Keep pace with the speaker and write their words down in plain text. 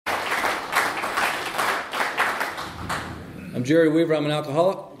I'm Jerry Weaver. I'm an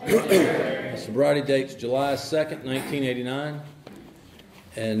alcoholic. My sobriety date's July 2nd, 1989.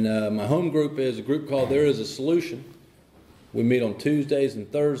 And my home group is a group called There Is a Solution. We meet on Tuesdays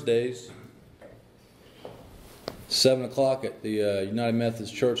and Thursdays, 7 o'clock at the United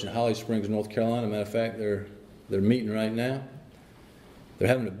Methodist Church in Holly Springs, North Carolina. Matter of fact, they're meeting right now. They're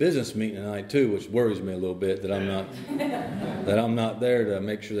having a business meeting tonight too, which worries me a little bit that I'm not there to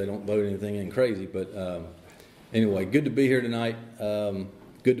make sure they don't vote anything in crazy. But anyway, good to be here tonight.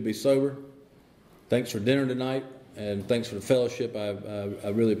 Good to be sober. Thanks for dinner tonight, and thanks for the fellowship. I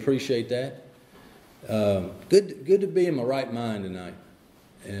really appreciate that. Good to be in my right mind tonight,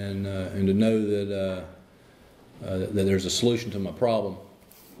 and to know that there's a solution to my problem.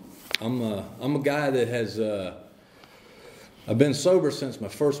 I'm a guy that has. I've been sober since my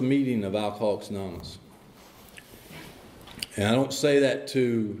first meeting of Alcoholics Anonymous. And I don't say that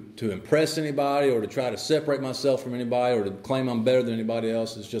to impress anybody or to try to separate myself from anybody or to claim I'm better than anybody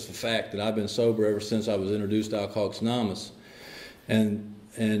else. It's just a fact that I've been sober ever since I was introduced to Alcoholics Anonymous. And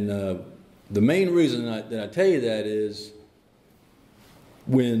the main reason that I tell you that is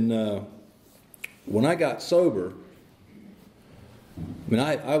when I got sober, I mean,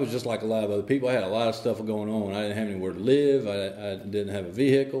 I was just like a lot of other people. I had a lot of stuff going on. I didn't have anywhere to live. I didn't have a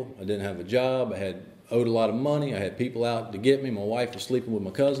vehicle. I didn't have a job. I owed a lot of money. I had people out to get me. My wife was sleeping with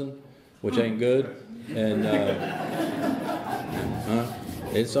my cousin, which ain't good. And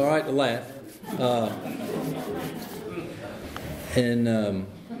it's all right to laugh. And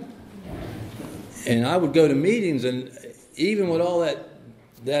I would go to meetings, and even with all that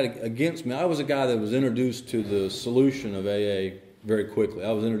against me, I was a guy that was introduced to the solution of AA very quickly.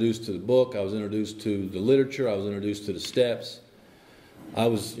 I was introduced to the book. I was introduced to the literature. I was introduced to the steps. I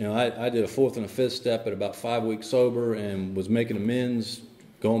did a fourth and a fifth step at about 5 weeks sober and was making amends,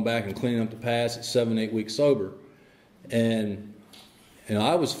 going back and cleaning up the past at 7, 8 weeks sober. And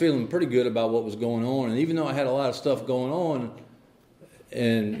I was feeling pretty good about what was going on. And even though I had a lot of stuff going on,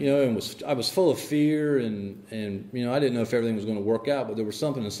 and I was full of fear, and I didn't know if everything was going to work out, but there was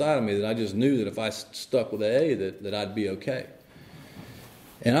something inside of me that I just knew that if I stuck with AA, that I'd be okay.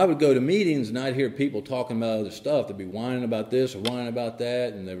 And I would go to meetings, and I'd hear people talking about other stuff. They'd be whining about this or whining about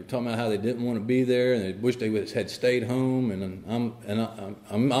that, and they were talking about how they didn't want to be there, and they wished they had stayed home. And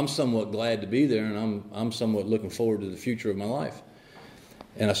I'm somewhat glad to be there, and I'm somewhat looking forward to the future of my life.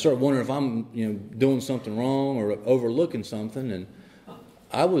 And I started wondering if I'm doing something wrong or overlooking something. And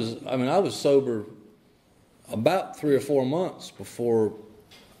I was sober about 3 or 4 months before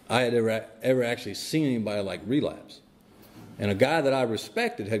I had ever actually seen anybody like relapse. And a guy that I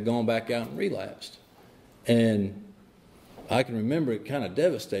respected had gone back out and relapsed. And I can remember it kind of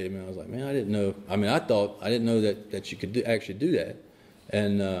devastated me. I was like, man, I didn't know. I didn't know that you could actually do that.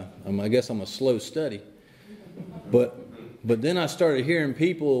 And I guess I'm a slow study. But then I started hearing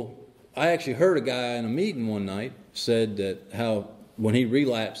people. I actually heard a guy in a meeting one night said that how when he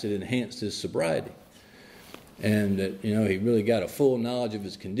relapsed, it enhanced his sobriety. And that, he really got a full knowledge of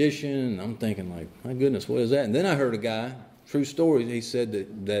his condition. And I'm thinking, like, my goodness, what is that? And then I heard a guy, true story, he said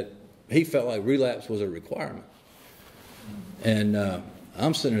that he felt like relapse was a requirement. And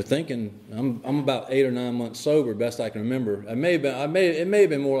I'm sitting there thinking, I'm about 8 or 9 months sober, best I can remember. It may have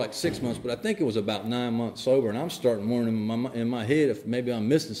been more like 6 months, but I think it was about 9 months sober. And I'm starting wondering in my head if maybe I'm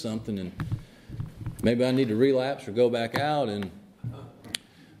missing something, and maybe I need to relapse or go back out. And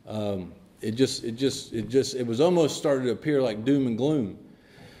it was almost started to appear like doom and gloom.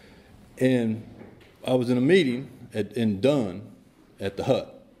 And I was in a meeting in Dunn at the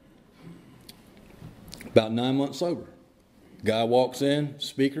Hut, about 9 months sober. Guy walks in,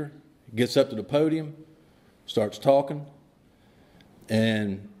 speaker, gets up to the podium, starts talking,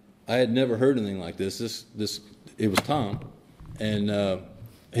 and I had never heard anything like this. It was Tom, and now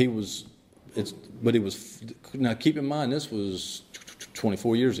keep in mind, this was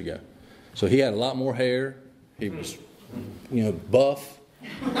 24 years ago. So he had a lot more hair. He was, buff.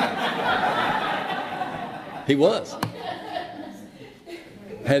 He was.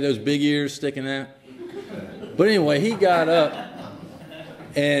 Had those big ears sticking out. But anyway, he got up,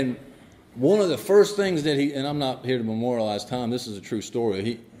 and one of the first things that and I'm not here to memorialize Tom, this is a true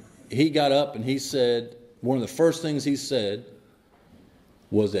story. He got up and he said, one of the first things he said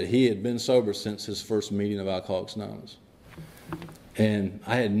was that he had been sober since his first meeting of Alcoholics Anonymous. And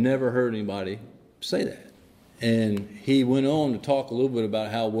I had never heard anybody say that. And he went on to talk a little bit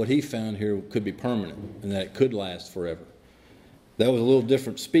about how what he found here could be permanent and that it could last forever. That was a little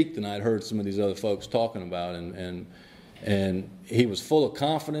different speak than I'd heard some of these other folks talking about. And he was full of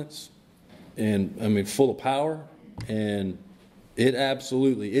confidence and, full of power. And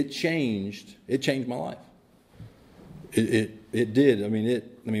it changed my life. It did. I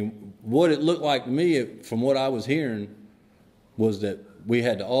mean, what it looked like to me, from what I was hearing, was that we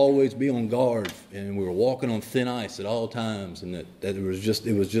had to always be on guard, and we were walking on thin ice at all times, and that it was just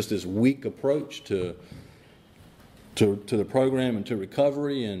this weak approach to the program and to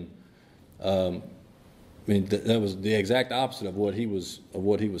recovery, and I mean that was the exact opposite of what he was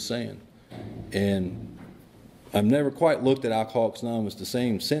saying, and I've never quite looked at Alcoholics Anonymous the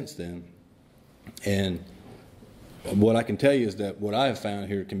same since then, and what I can tell you is that what I have found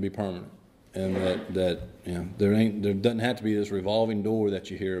here can be permanent. And that there doesn't have to be this revolving door that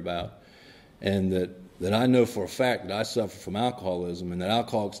you hear about, and that I know for a fact that I suffer from alcoholism, and that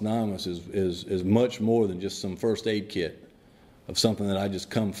Alcoholics Anonymous is much more than just some first aid kit of something that I just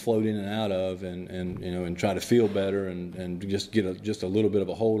come float in and out of, and try to feel better and just get a little bit of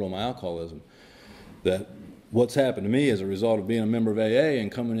a hold on my alcoholism. That what's happened to me as a result of being a member of AA and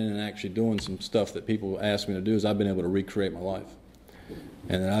coming in and actually doing some stuff that people ask me to do is I've been able to recreate my life.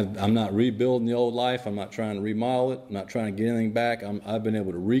 And I'm not rebuilding the old life. I'm not trying to remodel it. I'm not trying to get anything back. I've been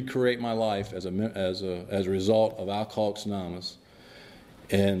able to recreate my life as a result of Alcoholics Anonymous.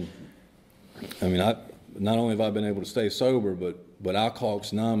 And I mean, not only have I been able to stay sober, but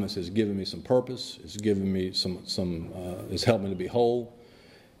Alcoholics Anonymous has given me some purpose. It's given me it's helped me to be whole.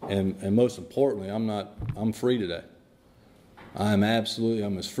 And most importantly, I'm free today. I'm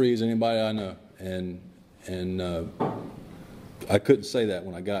as free as anybody I know. And I couldn't say that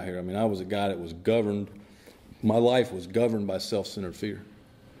when I got here. I mean, I was a guy that was governed. My life was governed by self-centered fear.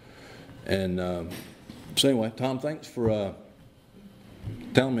 And so anyway, Tom, thanks for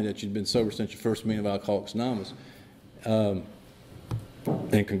telling me that you'd been sober since your first meeting of Alcoholics Anonymous. And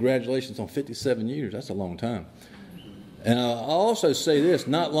congratulations on 57 years. That's a long time. And I'll also say this: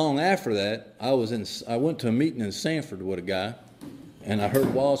 not long after that, I went to a meeting in Sanford with a guy, and I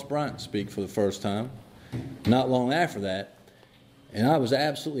heard Wallace Bryant speak for the first time. Not long after that. And I was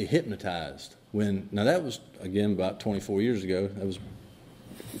absolutely hypnotized now that was, again, about 24 years ago.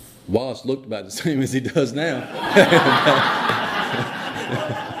 Wallace looked about the same as he does now.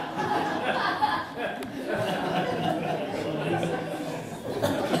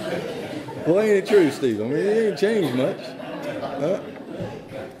 Well, ain't it true, Steve? I mean, he ain't changed much.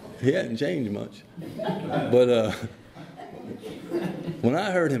 He hadn't changed much. But when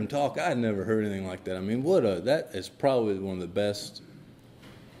I heard him talk, I had never heard anything like that. I mean, that is probably one of the best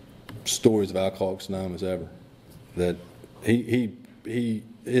stories of Alcoholics Anonymous ever. That he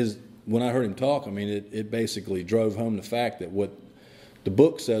is. When I heard him talk, I mean, it basically drove home the fact that what the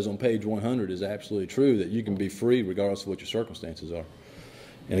book says on page 100 is absolutely true. That you can be free regardless of what your circumstances are.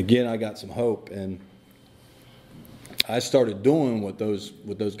 And again, I got some hope, and I started doing what those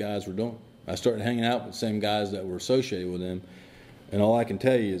guys were doing. I started hanging out with the same guys that were associated with them. And all I can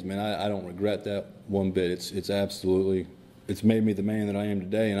tell you is, man, I don't regret that one bit. It's made me the man that I am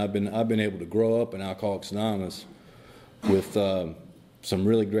today, and I've been able to grow up in Alcoholics Anonymous with some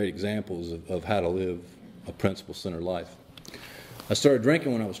really great examples of how to live a principle-centered life. I started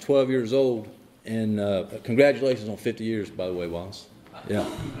drinking when I was 12 years old, and congratulations on 50 years, by the way, Wallace. Yeah,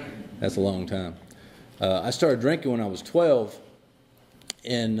 that's a long time. I started drinking when I was 12,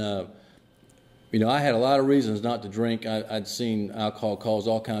 and I had a lot of reasons not to drink. I'd seen alcohol cause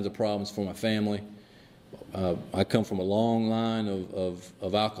all kinds of problems for my family. I come from a long line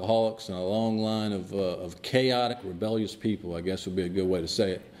of alcoholics and a long line of chaotic, rebellious people, I guess would be a good way to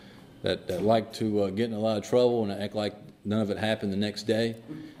say it, that like to get in a lot of trouble and act like none of it happened the next day.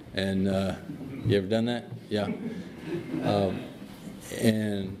 And you ever done that? Yeah.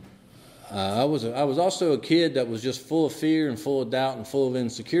 I was also a kid that was just full of fear and full of doubt and full of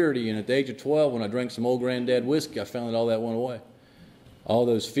insecurity. And at the age of 12, when I drank some old granddad whiskey, I found that all that went away. All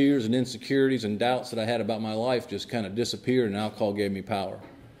those fears and insecurities and doubts that I had about my life just kind of disappeared, and alcohol gave me power.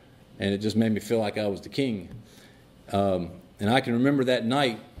 And it just made me feel like I was the king. And I can remember that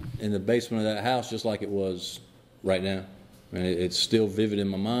night in the basement of that house just like it was right now. I mean, it's still vivid in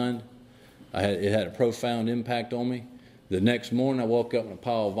my mind. It had a profound impact on me. The next morning, I woke up in a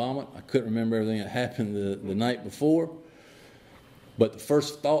pile of vomit. I couldn't remember everything that happened the night before. But the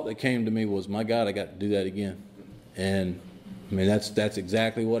first thought that came to me was, my God, I got to do that again. And, I mean, that's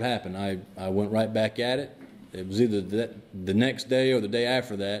exactly what happened. I went right back at it. It was either the next day or the day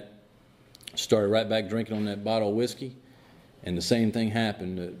after that. Started right back drinking on that bottle of whiskey. And the same thing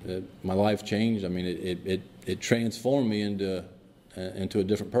happened. My life changed. I mean, it transformed me into a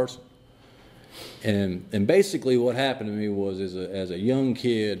different person. And basically what happened to me was, as a young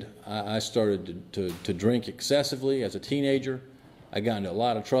kid, I started to drink excessively. As a teenager, I got into a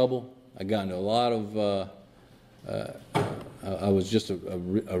lot of trouble. I got into a lot of, I was just a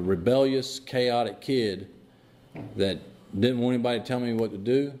rebellious, chaotic kid that didn't want anybody to tell me what to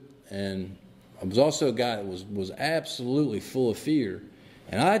do, and I was also a guy that was absolutely full of fear.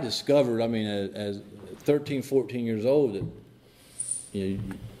 And I discovered, I mean, as 13, 14 years old, that you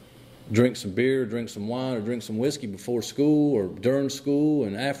drink some beer, drink some wine, or drink some whiskey before school or during school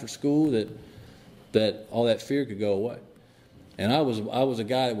and after school, that all that fear could go away. And I was a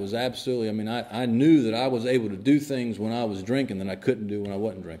guy that was absolutely, I mean, I knew that I was able to do things when I was drinking that I couldn't do when I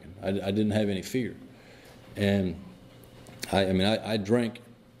wasn't drinking. I didn't have any fear. And I drank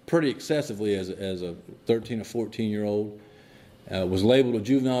pretty excessively as a 13 or 14-year-old. Was labeled a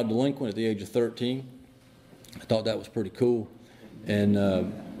juvenile delinquent at the age of 13. I thought that was pretty cool. And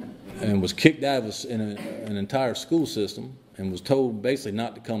was kicked out of an entire school system and was told basically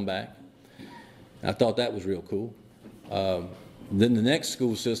not to come back. I thought that was real cool. Then the next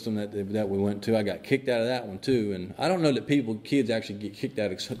school system that we went to, I got kicked out of that one too. And I don't know that kids actually get kicked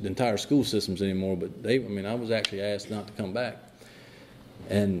out of the entire school systems anymore, but I was actually asked not to come back.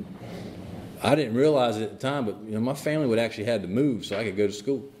 And I didn't realize it at the time, but my family would actually have to move so I could go to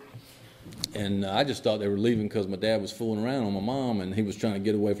school. And I just thought they were leaving because my dad was fooling around on my mom and he was trying to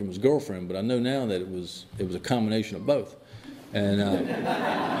get away from his girlfriend. But I know now that it was a combination of both. And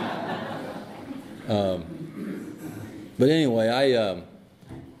but anyway,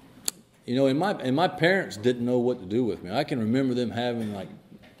 and my parents didn't know what to do with me. I can remember them having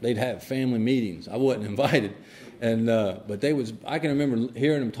they'd have family meetings. I wasn't invited. And but I can remember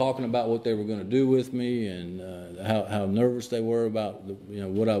hearing them talking about what they were going to do with me and how nervous they were about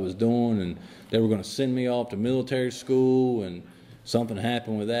what I was doing, and they were going to send me off to military school, and something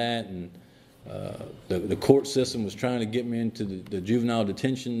happened with that, and the court system was trying to get me into the juvenile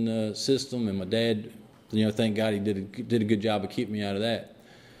detention system, and my dad, thank God he did a good job of keeping me out of that.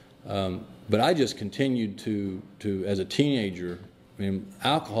 But I just continued to as a teenager. I mean,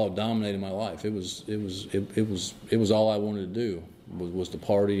 alcohol dominated my life. It was all I wanted to do was to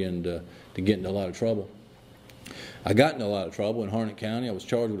party and to get into a lot of trouble. I got into a lot of trouble in Harnett County. I was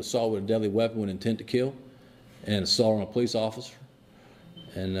charged with assault with a deadly weapon with intent to kill and assault on a police officer.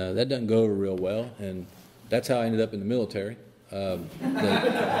 And that doesn't go over real well. And that's how I ended up in the military. I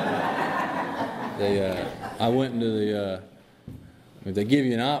went into the. If they give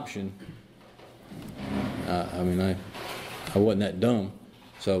you an option, I wasn't that dumb.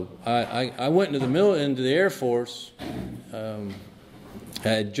 So I went into the Air Force. I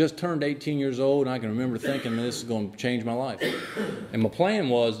had just turned 18 years old, and I can remember thinking, this is going to change my life. And my plan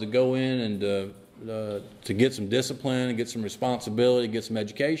was to go in and to get some discipline, and get some responsibility, get some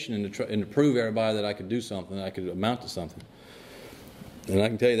education, and to prove everybody that I could do something, that I could amount to something. And I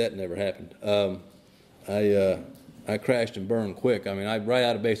can tell you that never happened. I crashed and burned quick. I mean, right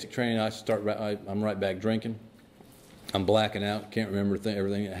out of basic training, I'm right back drinking. I'm blacking out, can't remember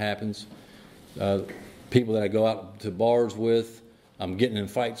everything that happens. People that I go out to bars with, I'm getting in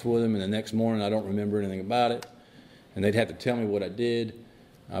fights with them, and the next morning I don't remember anything about it. And they'd have to tell me what I did.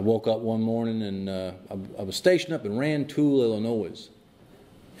 I woke up one morning, and I was stationed up in Rantoul, Illinois.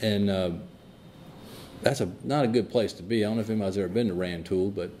 And that's not a good place to be. I don't know if anybody's ever been to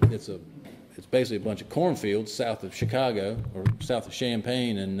Rantoul, but it's basically a bunch of cornfields south of Chicago, or south of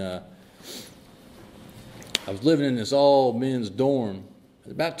Champaign, and I was living in this all-men's dorm.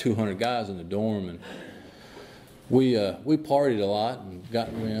 There's about 200 guys in the dorm, and we partied a lot and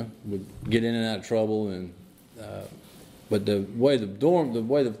would get in and out of trouble. And but the way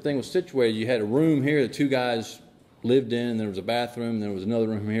the thing was situated, you had a room here that two guys lived in, and there was a bathroom, and there was another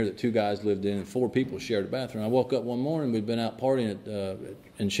room here that two guys lived in, and four people shared a bathroom. I woke up one morning, we'd been out partying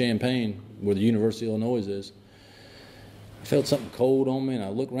in Champaign, where the University of Illinois is. I felt something cold on me, and I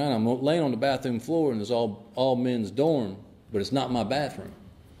looked around. I'm laying on the bathroom floor, and it's all men's dorm, but it's not my bathroom.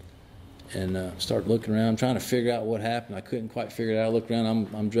 And started looking around, trying to figure out what happened. I couldn't quite figure it out. I looked around.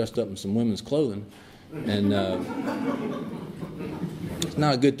 I'm dressed up in some women's clothing, and it's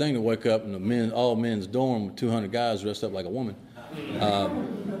not a good thing to wake up in all men's dorm with 200 guys dressed up like a woman. I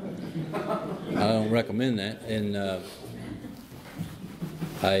don't recommend that. And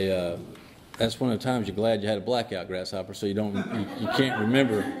that's one of the times you're glad you had a blackout, Grasshopper, so you can't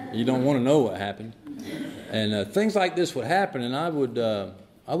remember, you don't want to know what happened. And things like this would happen, and I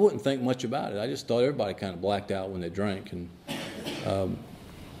wouldn't think much about it. I just thought everybody kind of blacked out when they drank. And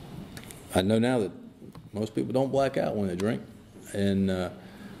I know now that most people don't black out when they drink. And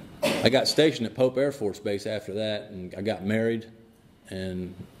I got stationed at Pope Air Force Base after that, and I got married.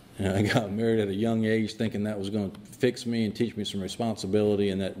 And I got married at a young age thinking that was going to fix me and teach me some responsibility,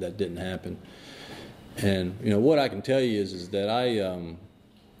 and that didn't happen. And, what I can tell you is that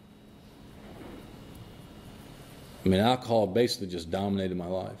I mean, alcohol basically just dominated my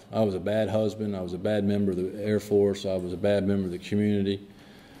life. I was a bad husband. I was a bad member of the Air Force. I was a bad member of the community.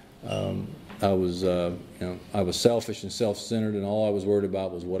 I was selfish and self-centered, and all I was worried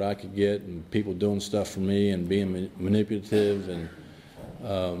about was what I could get, and people doing stuff for me, and being manipulative, and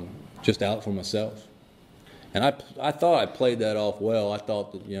just out for myself. And I thought I played that off well. I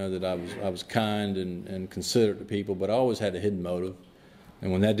thought that that I was kind and considerate to people, but I always had a hidden motive.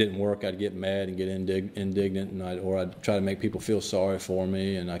 And when that didn't work, I'd get mad and get indignant, and I'd try to make people feel sorry for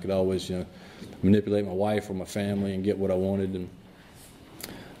me, and I could always manipulate my wife or my family and get what I wanted.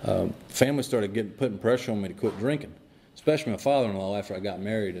 And family started putting pressure on me to quit drinking, especially my father-in-law after I got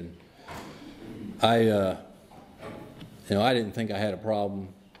married. And I didn't think I had a problem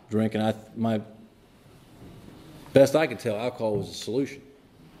drinking. My best I could tell, alcohol was a solution.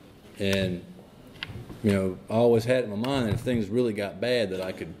 And I always had it in my mind that if things really got bad, that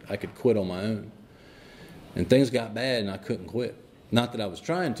I could quit on my own. And things got bad, and I couldn't quit. Not that I was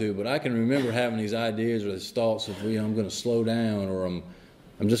trying to, but I can remember having these ideas or these thoughts of, I'm going to slow down, or I'm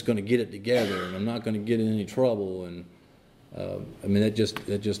just going to get it together, and I'm not going to get in any trouble. And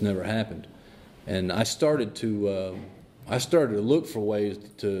that just never happened. And I started to look for ways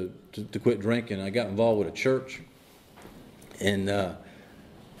to quit drinking. I got involved with a church, and that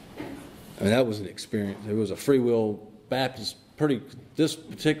was an experience. It was a Free Will Baptist. This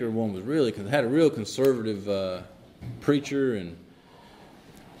particular one was really, because it had a real conservative preacher, and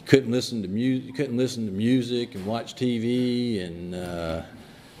you couldn't listen to music and watch TV, and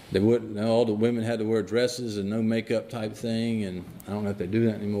they wouldn't. All the women had to wear dresses and no makeup type thing. And I don't know if they do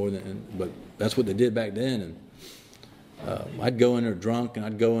that anymore, but that's what they did back then. And I'd go in there drunk, and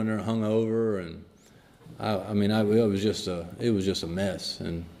I'd go in there hungover, and it was just a mess.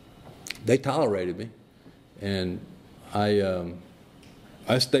 And they tolerated me, and I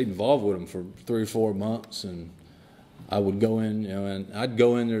stayed involved with them for 3 or 4 months, and I would go in, and I'd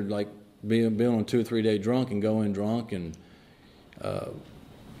go in there like being on a 2 or 3 day drunk, and go in drunk, and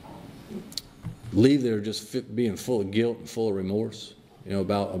leave there just being full of guilt and full of remorse,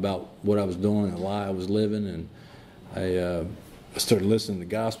 about what I was doing and the lie I was living. And I started listening to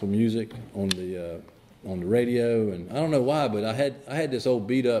gospel music on the radio, and I don't know why, but I had this old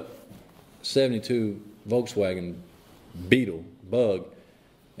beat up 72 Volkswagen Beetle Bug,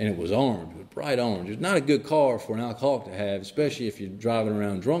 and it was orange, bright orange. It's not a good car for an alcoholic to have, especially if you're driving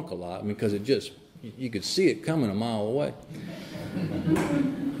around drunk a lot, because you could see it coming a mile away.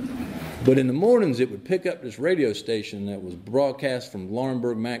 But in the mornings, it would pick up this radio station that was broadcast from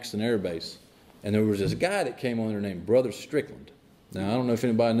Laurinburg-Maxton Air Base, and there was this guy that came on there named Brother Strickland. Now, I don't know if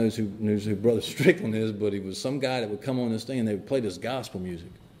anybody knows who Brother Strickland is, but he was some guy that would come on this thing, and they would play this gospel music.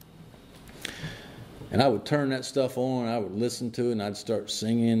 And I would turn that stuff on, and I would listen to it, and I'd start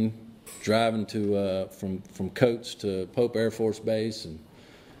singing, driving from Coates to Pope Air Force Base, and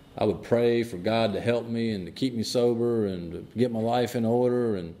I would pray for God to help me and to keep me sober and to get my life in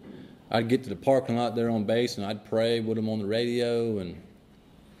order. And I'd get to the parking lot there on base, and I'd pray with them on the radio. And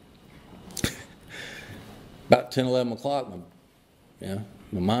about 10, 11 o'clock, my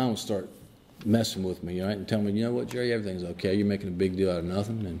mind would start messing with me, and tell me, what, Jerry, everything's okay. You're making a big deal out of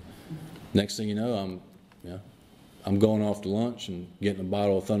nothing. And next thing you know, I'm going off to lunch and getting a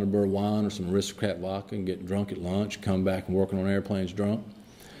bottle of Thunderbird wine or some Aristocrat vodka and getting drunk at lunch, come back and working on airplanes drunk.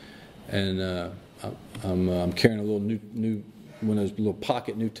 And I'm carrying a little one of those little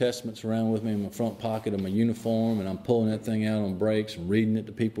pocket New Testaments around with me in my front pocket of my uniform, and I'm pulling that thing out on breaks and reading it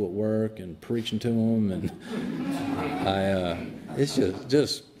to people at work and preaching to them. And it's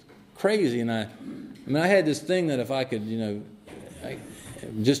just crazy. And I had this thing that if I could,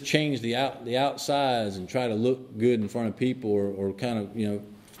 just change the outsides and try to look good in front of people, or kind of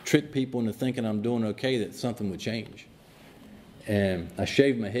trick people into thinking I'm doing okay, that something would change. And I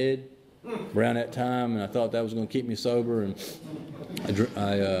shaved my head around that time, and I thought that was going to keep me sober. And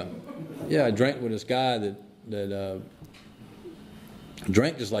I drank with this guy that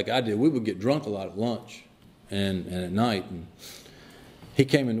drank just like I did. We would get drunk a lot at lunch and at night. And he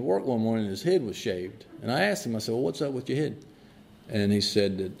came into work one morning and his head was shaved. And I asked him, I said, well, what's up with your head? And he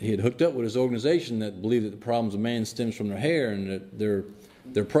said that he had hooked up with his organization that believed that the problems of man stems from their hair, and that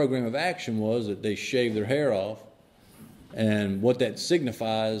their program of action was that they shave their hair off. And what that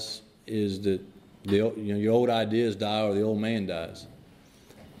signifies is that your old ideas die or the old man dies.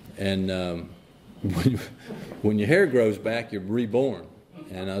 And when your hair grows back, you're reborn.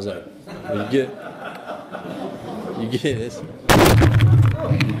 And I was like, well, you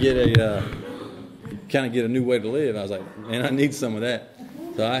kind of get a new way to live. I was like, man, I need some of that.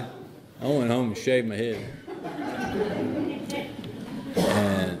 So I went home and shaved my head.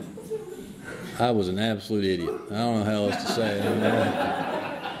 And I was an absolute idiot. I don't know how else to say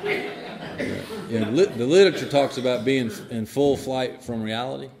it. The literature talks about being in full flight from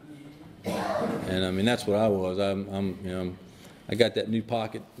reality, and I mean that's what I was. I got that New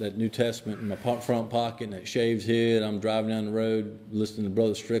Testament in my front pocket, and that shaved head. I'm driving down the road, listening to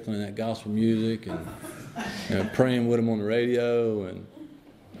Brother Strickland and that gospel music, and praying with him on the radio. And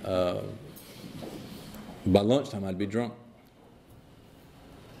by lunchtime, I'd be drunk.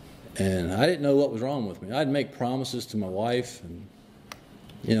 And I didn't know what was wrong with me. I'd make promises to my wife, and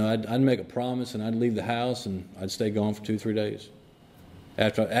I'd make a promise, and I'd leave the house, and I'd stay gone for 2-3 days.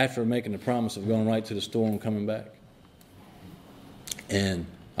 After making the promise of going right to the store and coming back. And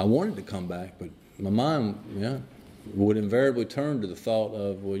I wanted to come back, but my mind, would invariably turn to the thought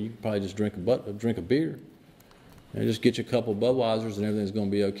of, well, you could probably just drink a beer. Just get you a couple of Budweisers and everything's going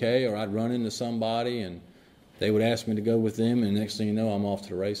to be okay. Or I'd run into somebody and they would ask me to go with them, and the next thing you know, I'm off to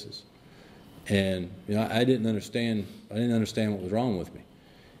the races. And I didn't understand what was wrong with me.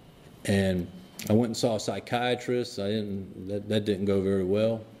 And I went and saw a psychiatrist. That didn't go very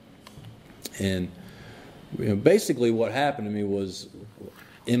well. And basically what happened to me was,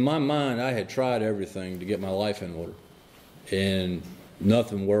 in my mind, I had tried everything to get my life in order, and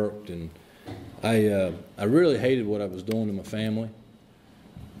nothing worked. And I really hated what I was doing to my family.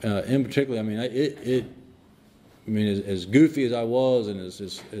 In particular, as goofy as I was, and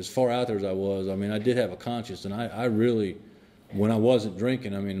as far out there as I was, I did have a conscience, and I really, when I wasn't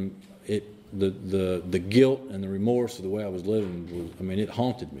drinking, the guilt and the remorse of the way I was living it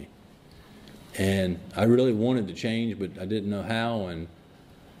haunted me. And I really wanted to change, but I didn't know how, and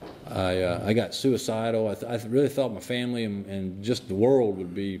I got suicidal. I really thought my family and just the world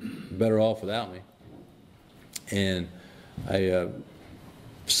would be better off without me. And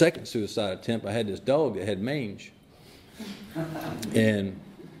second suicide attempt, I had this dog that had mange. And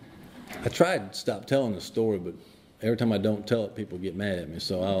I tried to stop telling the story, but every time I don't tell it, people get mad at me,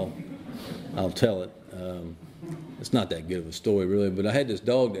 so I'll tell it. It's not that good of a story, really, but I had this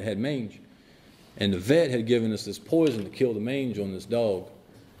dog that had mange. And the vet had given us this poison to kill the mange on this dog.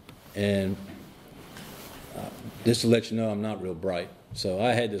 And just to let you know, I'm not real bright. So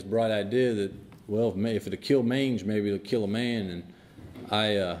I had this bright idea that, well, if it'll kill mange, maybe it'll kill a man. And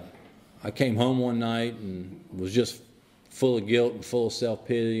I came home one night and was just full of guilt and full of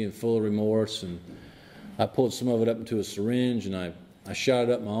self-pity and full of remorse. And I pulled some of it up into a syringe, and I shot it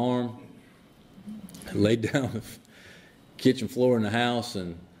up my arm. I laid down on the kitchen floor in the house,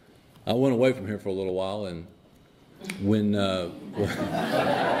 and I went away from here for a little while. And when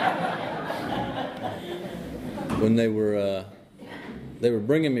they were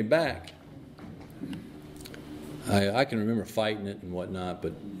bringing me back, I can remember fighting it and whatnot.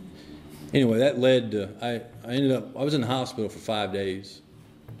 But anyway, that led to I was in the hospital for 5 days,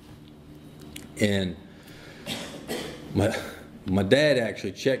 and my dad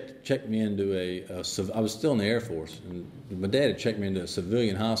actually checked me into I was still in the Air Force, and my dad had checked me into a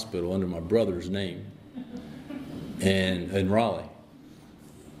civilian hospital under my brother's name, and in Raleigh,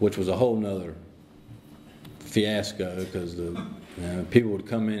 which was a whole nother fiasco, because people would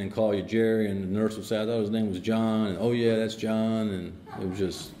come in and call you Jerry, and the nurse would say, I thought his name was John, and oh yeah, that's John, and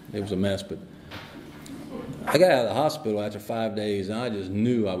it was a mess. But I got out of the hospital after 5 days, and I just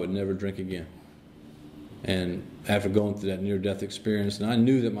knew I would never drink again. And after going through that near-death experience, and I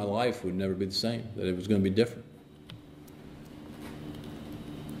knew that my life would never be the same, that it was going to be different.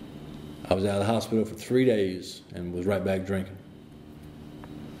 I was out of the hospital for 3 days and was right back drinking.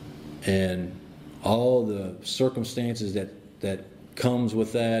 And all the circumstances that comes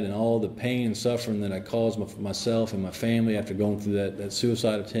with that, and all the pain and suffering that I caused myself and my family after going through that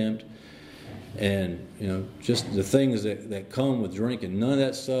suicide attempt, and just the things that come with drinking, none of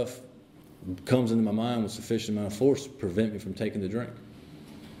that stuff comes into my mind with sufficient amount of force to prevent me from taking the drink.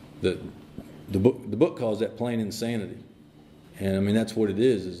 The book calls that plain insanity, and that's what it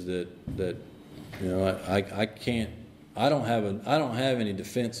is that I don't have any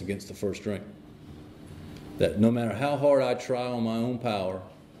defense against the first drink. That no matter how hard I try on my own power,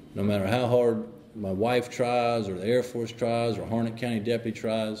 no matter how hard my wife tries, or the Air Force tries, or Harnett County deputy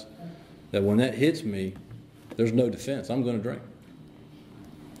tries, that when that hits me, there's no defense. I'm going to drink.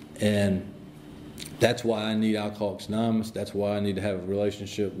 And that's why I need Alcoholics Anonymous. That's why I need to have a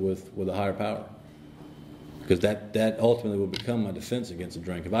relationship with a higher power. Because that ultimately will become my defense against a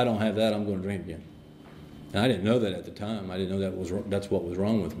drink. If I don't have that, I'm going to drink again. And I didn't know that at the time. I didn't know that's what was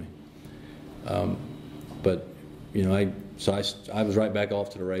wrong with me. But I was right back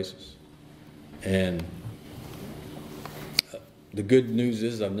off to the races. And the good news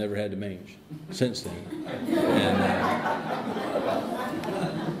is I've never had the mange since then. And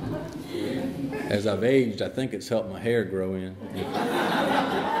as I've aged, I think it's helped my hair grow in.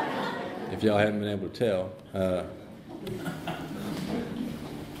 If y'all haven't been able to tell,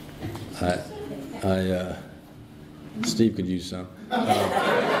 Steve could use some.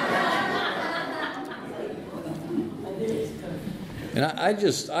 And I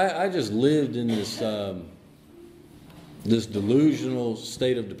just lived in this this delusional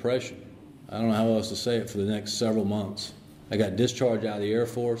state of depression. I don't know how else to say it, for the next several months. I got discharged out of the Air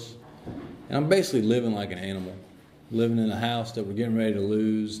Force, and I'm basically living like an animal, living in a house that we're getting ready to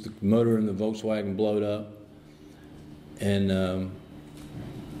lose. The motor in the Volkswagen blowed up, and I'm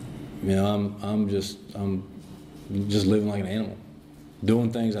just living like an animal,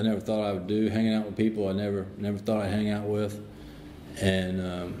 doing things I never thought I would do, hanging out with people I never thought I'd hang out with,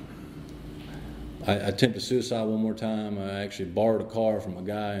 and I attempted suicide one more time. I actually borrowed a car from a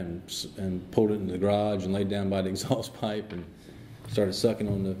guy and pulled it into the garage and laid down by the exhaust pipe and started sucking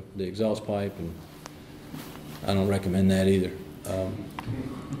on the exhaust pipe, and I don't recommend that either.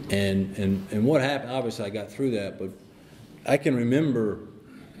 And what happened, obviously I got through that, but I can remember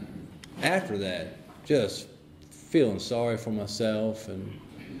after that just feeling sorry for myself and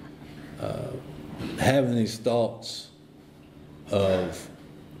having these thoughts of,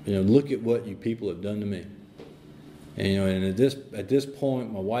 look at what you people have done to me. And at this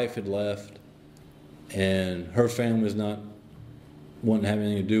point, my wife had left, and her family was not wanting to have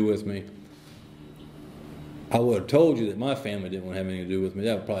anything to do with me. I would have told you that my family didn't want to have anything to do with me.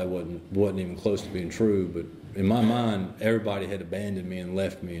 That probably wasn't even close to being true. But in my mind, everybody had abandoned me and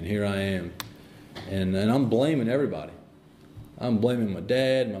left me, and here I am. And I'm blaming everybody. I'm blaming my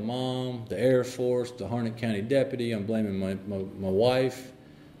dad, my mom, the Air Force, the Harnett County deputy. I'm blaming my wife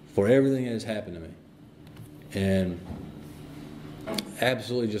for everything that has happened to me. And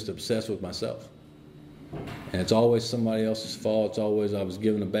absolutely just obsessed with myself. And it's always somebody else's fault. It's always I was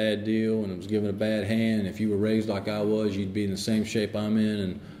given a bad deal and I was given a bad hand. If you were raised like I was, you'd be in the same shape I'm in,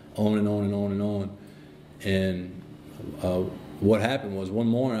 and on and on and on and on. And what happened was, one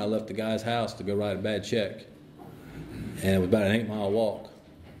morning I left the guy's house to go write a bad check. And it was about an 8-mile walk.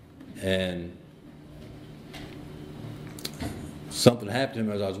 And something happened to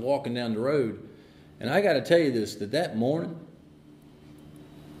me as I was walking down the road. And I got to tell you this, that morning,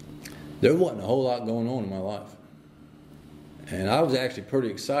 there wasn't a whole lot going on in my life. And I was actually pretty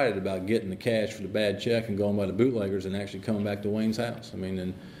excited about getting the cash for the bad check and going by the bootleggers and actually coming back to Wayne's house. I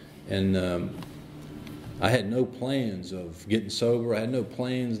mean, I had no plans of getting sober. I had no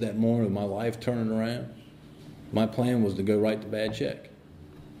plans that morning of my life turning around. My plan was to go write the bad check.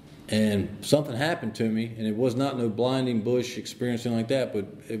 And something happened to me, and it was not no blinding bush experience, anything like that, but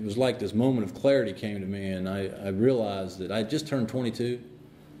it was like this moment of clarity came to me, and I realized that I just turned 22,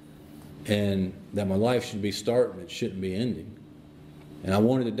 and that my life should be starting, it shouldn't be ending. And I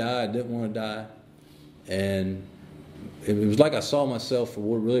wanted to die, I didn't want to die, and it was like I saw myself for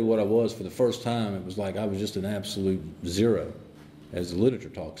what I was for the first time. It was like I was just an absolute zero, as the literature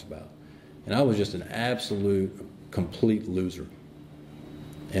talks about. And I was just an absolute, complete loser.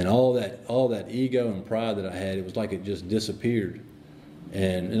 And all that ego and pride that I had, it was like it just disappeared.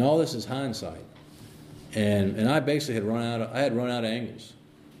 And all this is hindsight. And I basically had run out of angles.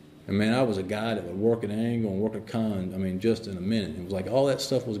 And man, I was a guy that would work an angle and work a con, just in a minute. It was like all that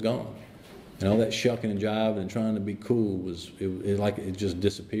stuff was gone. And all that shucking and jiving and trying to be cool it just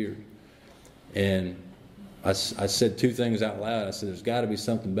disappeared. And I said two things out loud. I said, there's got to be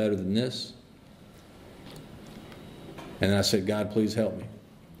something better than this. And I said, God, please help me.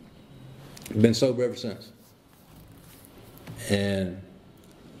 I've been sober ever since. And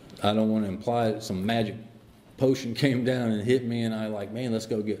I don't want to imply that some magic potion came down and hit me and I man, let's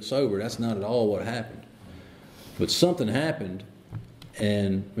go get sober. That's not at all what happened. But something happened,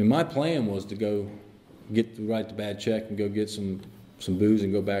 and my plan was to go write the bad check and go get some booze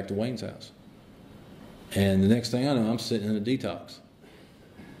and go back to Wayne's house. And the next thing I know, I'm sitting in a detox.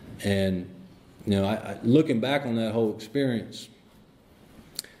 And I looking back on that whole experience,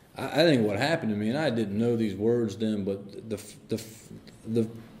 I think what happened to me, and I didn't know these words then, but the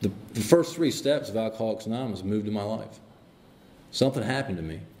first 3 steps of Alcoholics Anonymous moved in my life. Something happened to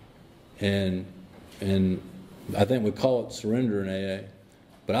me, and I think we call it surrender in AA,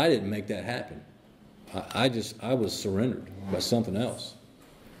 but I didn't make that happen. I was surrendered by something else.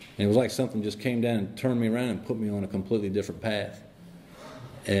 And it was like something just came down and turned me around and put me on a completely different path.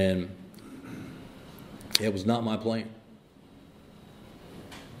 And it was not my plan.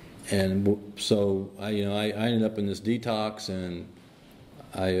 And so I ended up in this detox, and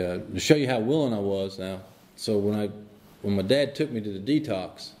to show you how willing I was now. So when my dad took me to the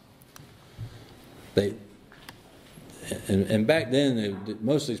detox, and back then,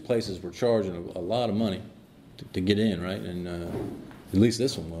 most of these places were charging a lot of money to get in, right? And at least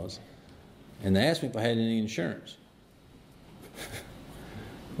this one was. And they asked me if I had any insurance.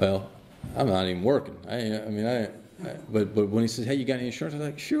 Well, I'm not even working. But when he said, "Hey, you got any insurance?" I was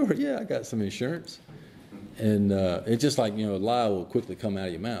like, "Sure, yeah, I got some insurance." And it's just like, a lie will quickly come out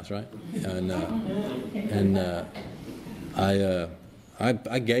of your mouth, right?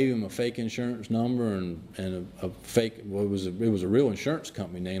 I gave him a fake insurance number and a fake. Well, it was a real insurance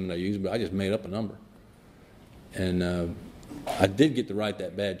company name that I used, but I just made up a number. And I did get to write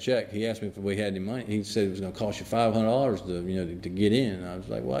that bad check. He asked me if we had any money. He said it was going to cost you $500 to get in. And I was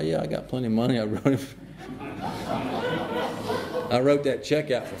like, well, yeah, I got plenty of money. I wrote that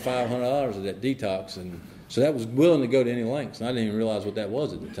check out for $500 of that detox, and so that was willing to go to any lengths. And I didn't even realize what that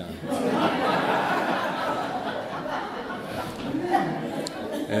was at the time.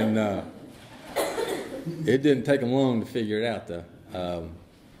 And it didn't take them long to figure it out, though.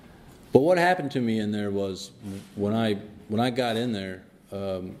 But what happened to me in there was when I got in there,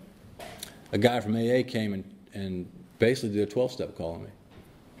 a guy from AA came and basically did a 12-step call on me.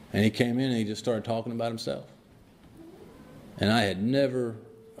 And he came in and he just started talking about himself. And I had never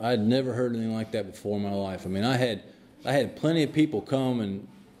heard anything like that before in my life. I mean, I had plenty of people come and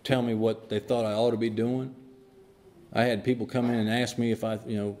tell me what they thought I ought to be doing. I had people come in and ask me if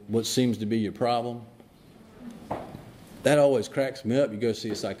what seems to be your problem. That always cracks me up. You go see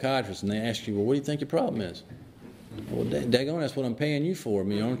a psychiatrist and they ask you, well, what do you think your problem is? Well, daggone, that's what I'm paying you for. I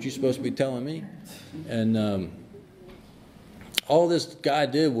mean, aren't you supposed to be telling me? And all this guy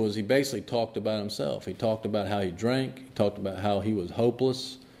did was he basically talked about himself. He talked about how he drank. He talked about how he was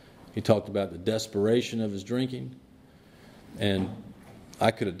hopeless. He talked about the desperation of his drinking. And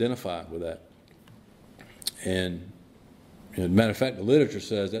I could identify with that. And as a matter of fact, the literature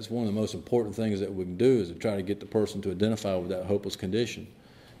says that's one of the most important things that we can do is to try to get the person to identify with that hopeless condition,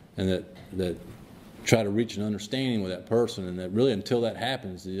 and that try to reach an understanding with that person, and that really until that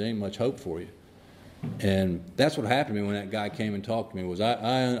happens, there ain't much hope for you. And that's what happened to me when that guy came and talked to me. Was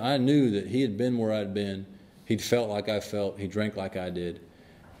I knew that he had been where I'd been. He'd felt like I felt. He drank like I did,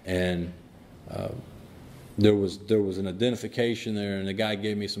 and there was an identification there, and the guy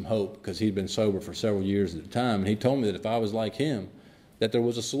gave me some hope because he'd been sober for several years at the time, and he told me that if I was like him, that there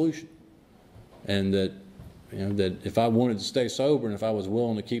was a solution, and that that if I wanted to stay sober and if I was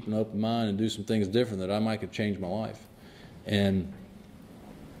willing to keep an open mind and do some things different, that I might could change my life. And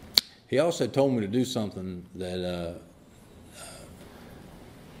he also told me to do something that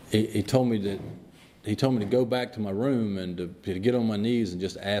he told me to go back to my room and to get on my knees and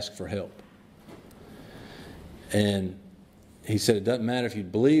just ask for help. And he said, it doesn't matter if you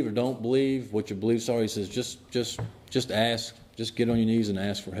believe or don't believe what your beliefs are. He says, just ask, just get on your knees and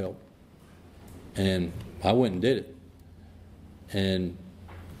ask for help. And I went and did it. And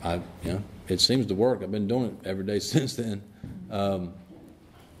it seems to work. I've been doing it every day since then.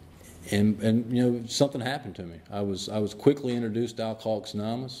 And something happened to me. I was quickly introduced to Alcoholics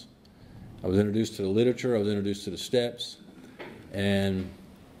Anonymous. I was introduced to the literature. I was introduced to the steps. And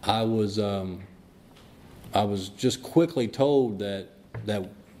I was just quickly told that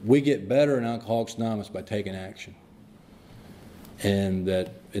we get better in Alcoholics Anonymous by taking action, and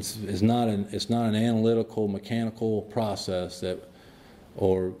that it's not an analytical, mechanical process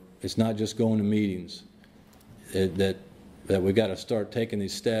or it's not just going to meetings. That we got to start taking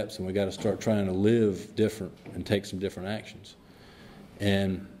these steps, and we got to start trying to live different and take some different actions.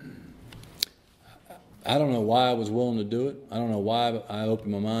 And I don't know why I was willing to do it. I don't know why I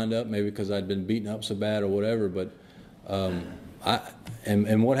opened my mind up. Maybe because I'd been beaten up so bad or whatever. But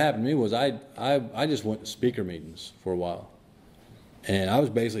and what happened to me was I just went to speaker meetings for a while, and I was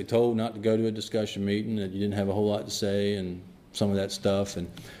basically told not to go to a discussion meeting, that you didn't have a whole lot to say and some of that stuff. And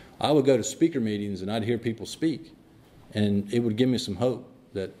I would go to speaker meetings and I'd hear people speak, and it would give me some hope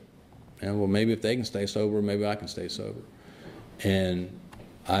that, well, maybe if they can stay sober, maybe I can stay sober. And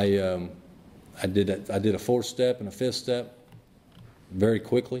I did that. I did a 4th step and a 5th step very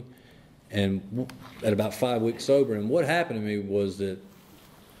quickly, and at about 5 weeks sober. And what happened to me was that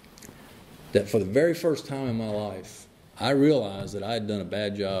for the very first time in my life, I realized that I had done a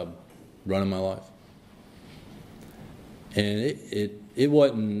bad job running my life. And it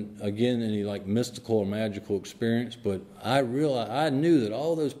wasn't, again, any like mystical or magical experience, but I knew that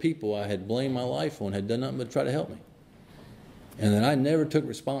all those people I had blamed my life on had done nothing but try to help me, and that I never took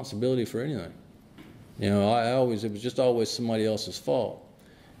responsibility for anything. It was just always somebody else's fault,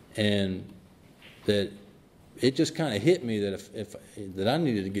 and that it just kind of hit me that that I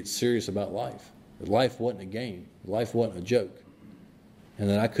needed to get serious about life. That life wasn't a game, life wasn't a joke, and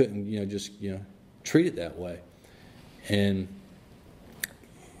that I couldn't, just treat it that way. And,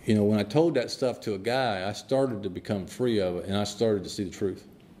 you know, when I told that stuff to a guy, I started to become free of it, and I started to see the truth.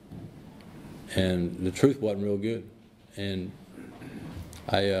 And the truth wasn't real good. And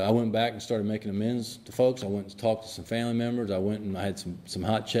I went back and started making amends to folks. I went and talked to some family members. I went and I had some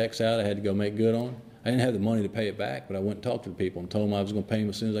hot checks out I had to go make good on. I didn't have the money to pay it back, but I went and talked to the people and told them I was going to pay them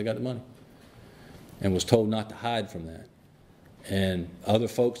as soon as I got the money, and was told not to hide from that. And other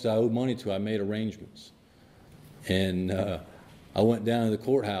folks that I owed money to, I made arrangements. And I went down to the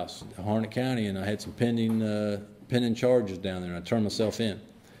courthouse in Harnett County, and I had some pending charges down there, and I turned myself in,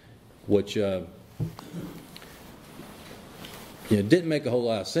 which it didn't make a whole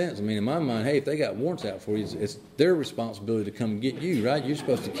lot of sense. I mean, in my mind, hey, if they got warrants out for you, it's their responsibility to come get you, right? You're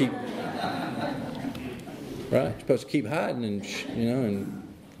supposed to keep, right? You're supposed to keep hiding and and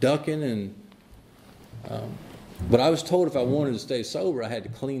ducking and. But I was told if I wanted to stay sober, I had to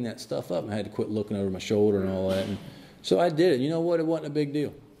clean that stuff up and I had to quit looking over my shoulder and all that. And so I did it. You know what? It wasn't a big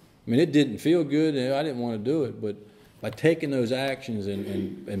deal. I mean, it didn't feel good, and I didn't want to do it, but by taking those actions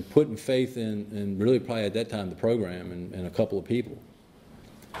and putting faith in, and really probably at that time the program and a couple of people,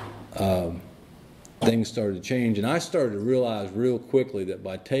 things started to change. And I started to realize real quickly that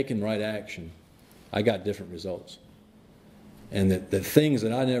by taking right action, I got different results. And that the things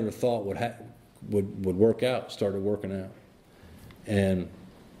that I never thought would work out started working out. And,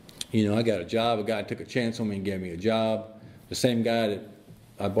 I got a job. A guy took a chance on me and gave me a job. The same guy that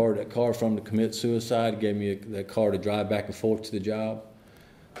I borrowed that car from to commit suicide gave me that car to drive back and forth to the job.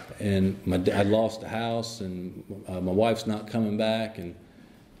 And I'd lost the house, and my wife's not coming back. And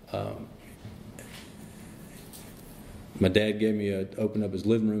my dad gave me opened up his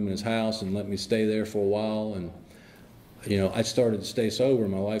living room in his house and let me stay there for a while. And I started to stay sober.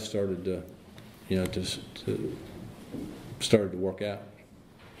 My life started to started to work out.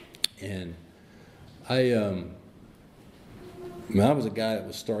 And I was a guy that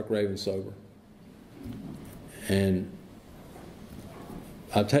was stark raving sober. And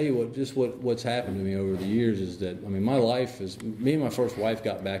I'll tell you what's happened to me over the years is that, my life is, me and my first wife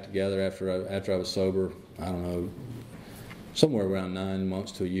got back together after I was sober, I don't know, somewhere around 9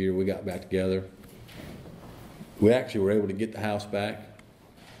 months to a year, we got back together. We actually were able to get the house back.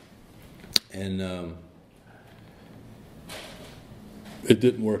 And it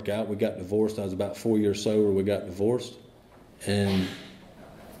didn't work out. We got divorced. I was about 4 years sober. We got divorced. And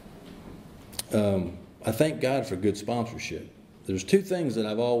I thank God for good sponsorship. There's two things that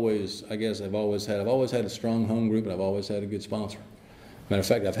I've always had. I've always had a strong home group, and I've always had a good sponsor. Matter of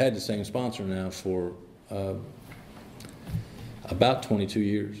fact, I've had the same sponsor now for about 22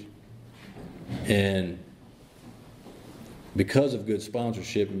 years. And because of good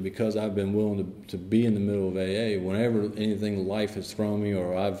sponsorship and because I've been willing to be in the middle of AA, whenever anything life has thrown me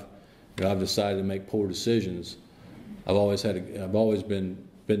or I've decided to make poor decisions, I've always been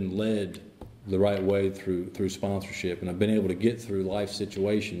led the right way through sponsorship, and I've been able to get through life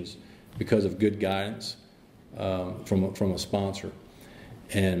situations because of good guidance from a sponsor.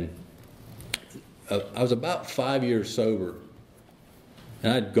 And I was about 5 years sober,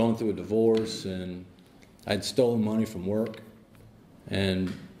 and I'd gone through a divorce, and I'd stolen money from work,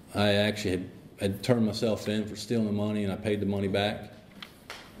 and I actually had turned myself in for stealing the money, and I paid the money back,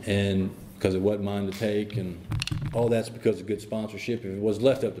 and because it wasn't mine to take, and all that's because of good sponsorship. If it was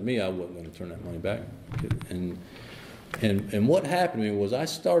left up to me, I wasn't going to turn that money back. And what happened to me was I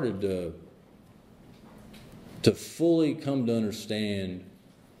started to fully come to understand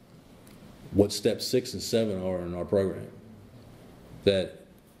what steps 6 and 7 are in our program. That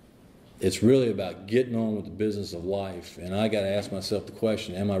it's really about getting on with the business of life, and I got to ask myself the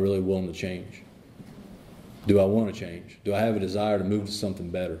question: am I really willing to change? Do I want to change? Do I have a desire to move to something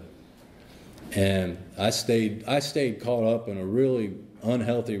better? And I stayed caught up in a really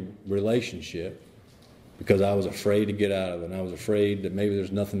unhealthy relationship because I was afraid to get out of it, and I was afraid that maybe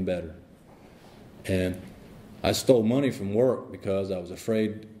there's nothing better. And I stole money from work because I was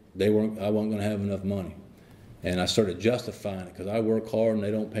afraid I wasn't going to have enough money. And I started justifying it because I work hard and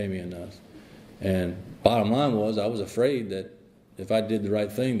they don't pay me enough. And bottom line was, I was afraid that if I did the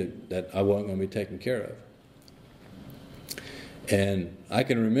right thing, that I wasn't going to be taken care of. And I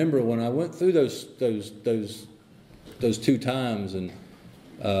can remember when I went through those 2 times, and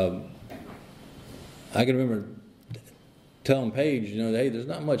I can remember telling Paige, hey, there's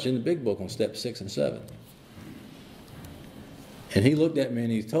not much in the big book on step 6 and 7. And he looked at me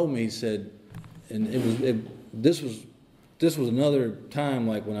and he told me, he said, and this was another time,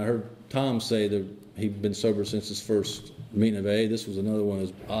 like when I heard Tom say that he'd been sober since his first meeting of AA. This was another one of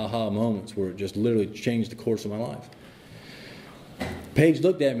those aha moments where it just literally changed the course of my life. Paige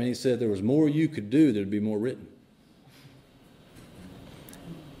looked at me and he said, there was more you could do, there'd be more written.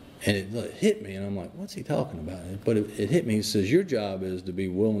 And it hit me, and I'm like, what's he talking about? But it hit me. He says, your job is to be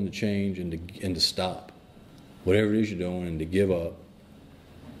willing to change and to stop whatever it is you're doing and to give up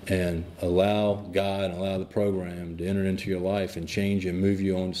and allow God and allow the program to enter into your life and change and move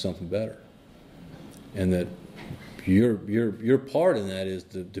you on to something better. And that your part in that is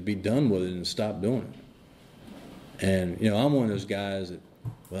to be done with it and stop doing it. And, I'm one of those guys that,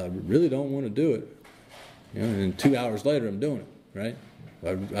 well, I really don't want to do it. And 2 hours later, I'm doing it, right?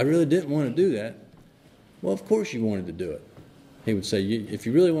 I really didn't want to do that. Well, of course you wanted to do it. He would say, if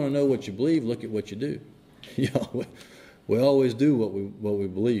you really want to know what you believe, look at what you do. We always do what we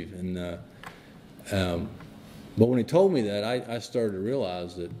believe. And but when he told me that, I started to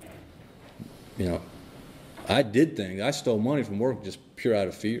realize that, I did things. I stole money from work just pure out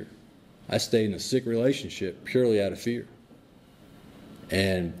of fear. I stayed in a sick relationship purely out of fear.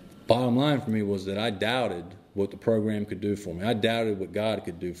 And bottom line for me was that I doubted what the program could do for me. I doubted what God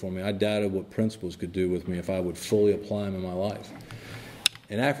could do for me. I doubted what principles could do with me if I would fully apply them in my life.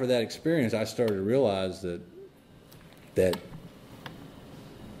 And after that experience, I started to realize that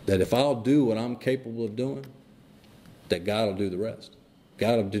if I'll do what I'm capable of doing, that God will do the rest.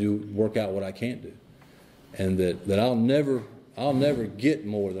 God will work out what I can't do. And that I'll never get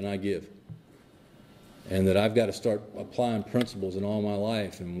more than I give. And that I've got to start applying principles in all my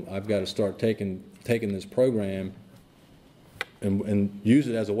life, and I've got to start taking this program and use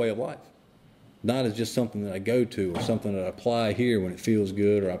it as a way of life, not as just something that I go to or something that I apply here when it feels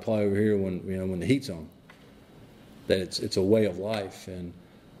good, or I apply over here when the heat's on. That it's a way of life, and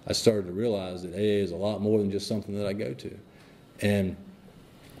I started to realize that AA is a lot more than just something that I go to. And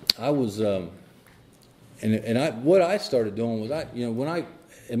I was, what I started doing was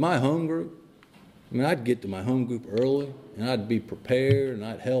in my home group. I'd get to my home group early, and I'd be prepared, and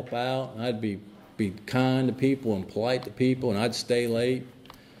I'd help out, and I'd be kind to people and polite to people, and I'd stay late,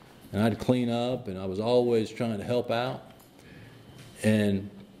 and I'd clean up, and I was always trying to help out. And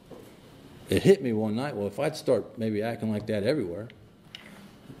it hit me one night, well, if I'd start maybe acting like that everywhere,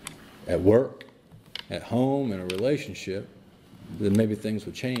 at work, at home, in a relationship, then maybe things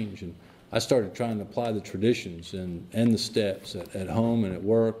would change. And I started trying to apply the traditions and the steps at home and at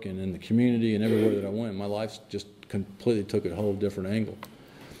work and in the community and everywhere that I went. My life just completely took a whole different angle.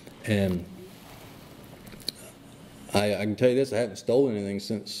 And I can tell you this, I haven't stolen anything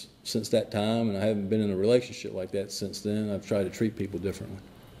since that time, and I haven't been in a relationship like that since then. I've tried to treat people differently.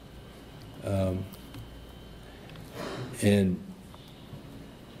 And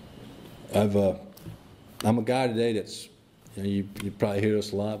I'm a guy today that's, you probably hear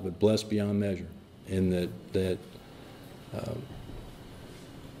this a lot, but blessed beyond measure. In that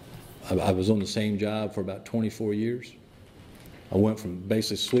I was on the same job for about 24 years. I went from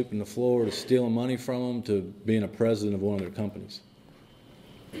basically sweeping the floor to stealing money from them to being a president of one of their companies.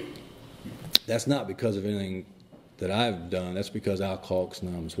 That's not because of anything that I've done. That's because Alcoholics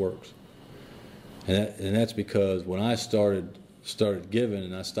Anonymous works. And that's because when I started giving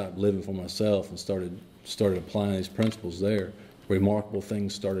and I stopped living for myself and started applying these principles there, remarkable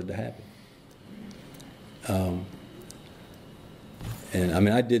things started to happen. And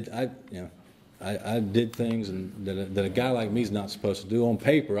I did things that a guy like me is not supposed to do. On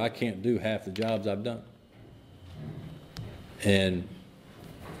paper, I can't do half the jobs I've done.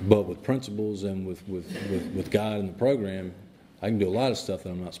 But with principles and with God and the program, I can do a lot of stuff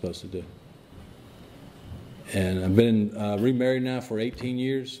that I'm not supposed to do. And I've been remarried now for 18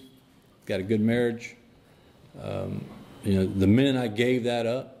 years. Got a good marriage. The minute I gave that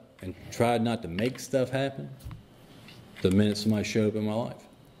up and tried not to make stuff happen, the minute somebody showed up in my life.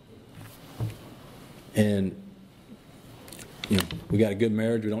 And we got a good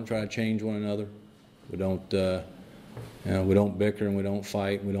marriage. We don't try to change one another. We don't we don't bicker and we don't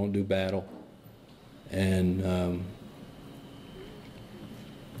fight. And we don't do battle. And I'm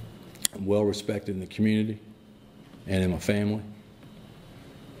well respected in the community and in my family.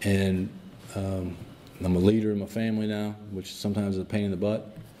 And I'm a leader in my family now, which sometimes is a pain in the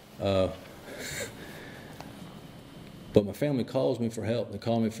butt. But my family calls me for help. They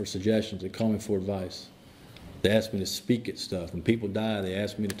call me for suggestions. They call me for advice. They ask me to speak at stuff. When people die, they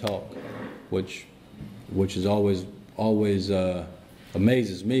ask me to talk, which is always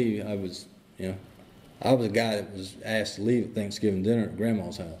amazes me. I was a guy that was asked to leave at Thanksgiving dinner at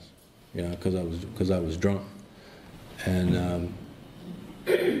Grandma's house, because I was drunk, and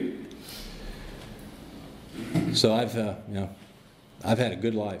so I've had a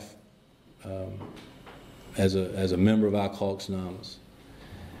good life as a member of Alcoholics Anonymous,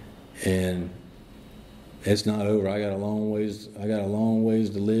 and it's not over. I got a long ways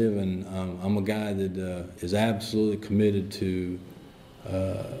to live, and I'm a guy that is absolutely committed to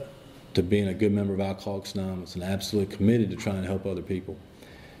to being a good member of Alcoholics Anonymous and absolutely committed to trying to help other people.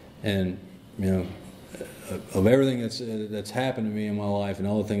 And, of everything that's happened to me in my life and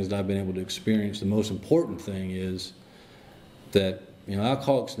all the things that I've been able to experience, the most important thing is that,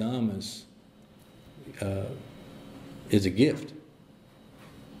 Alcoholics Anonymous is a gift.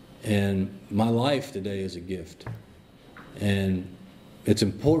 And my life today is a gift. And it's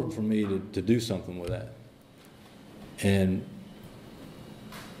important for me to do something with that. And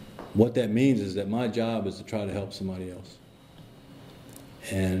what that means is that my job is to try to help somebody else.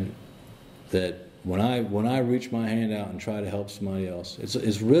 And that when I reach my hand out and try to help somebody else,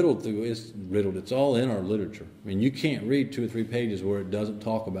 it's riddled. It's all in our literature. I mean, you can't read 2 or 3 pages where it doesn't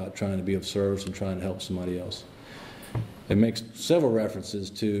talk about trying to be of service and trying to help somebody else. It makes several references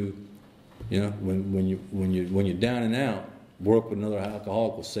to, when you're down and out, work with another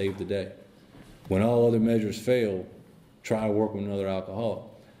alcoholic will save the day. When all other measures fail, try to work with another alcoholic.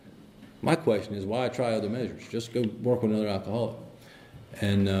 My question is, why try other measures? Just go work with another alcoholic.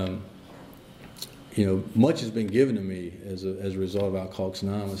 And much has been given to me as a result of Alcoholics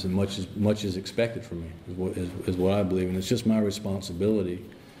Anonymous, and much is expected from me, is what I believe, and it's just my responsibility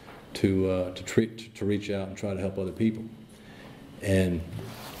to reach out and try to help other people. And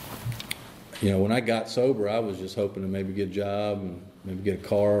when I got sober, I was just hoping to maybe get a job and maybe get a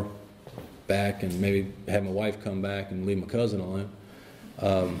car back and maybe have my wife come back and leave my cousin alone.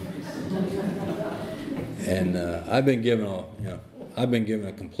 I've been given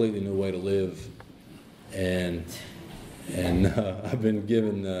a completely new way to live. And I've been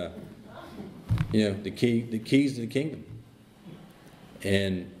given the keys to the kingdom,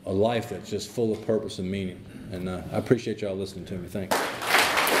 and a life that's just full of purpose and meaning. And I appreciate y'all listening to me. Thanks.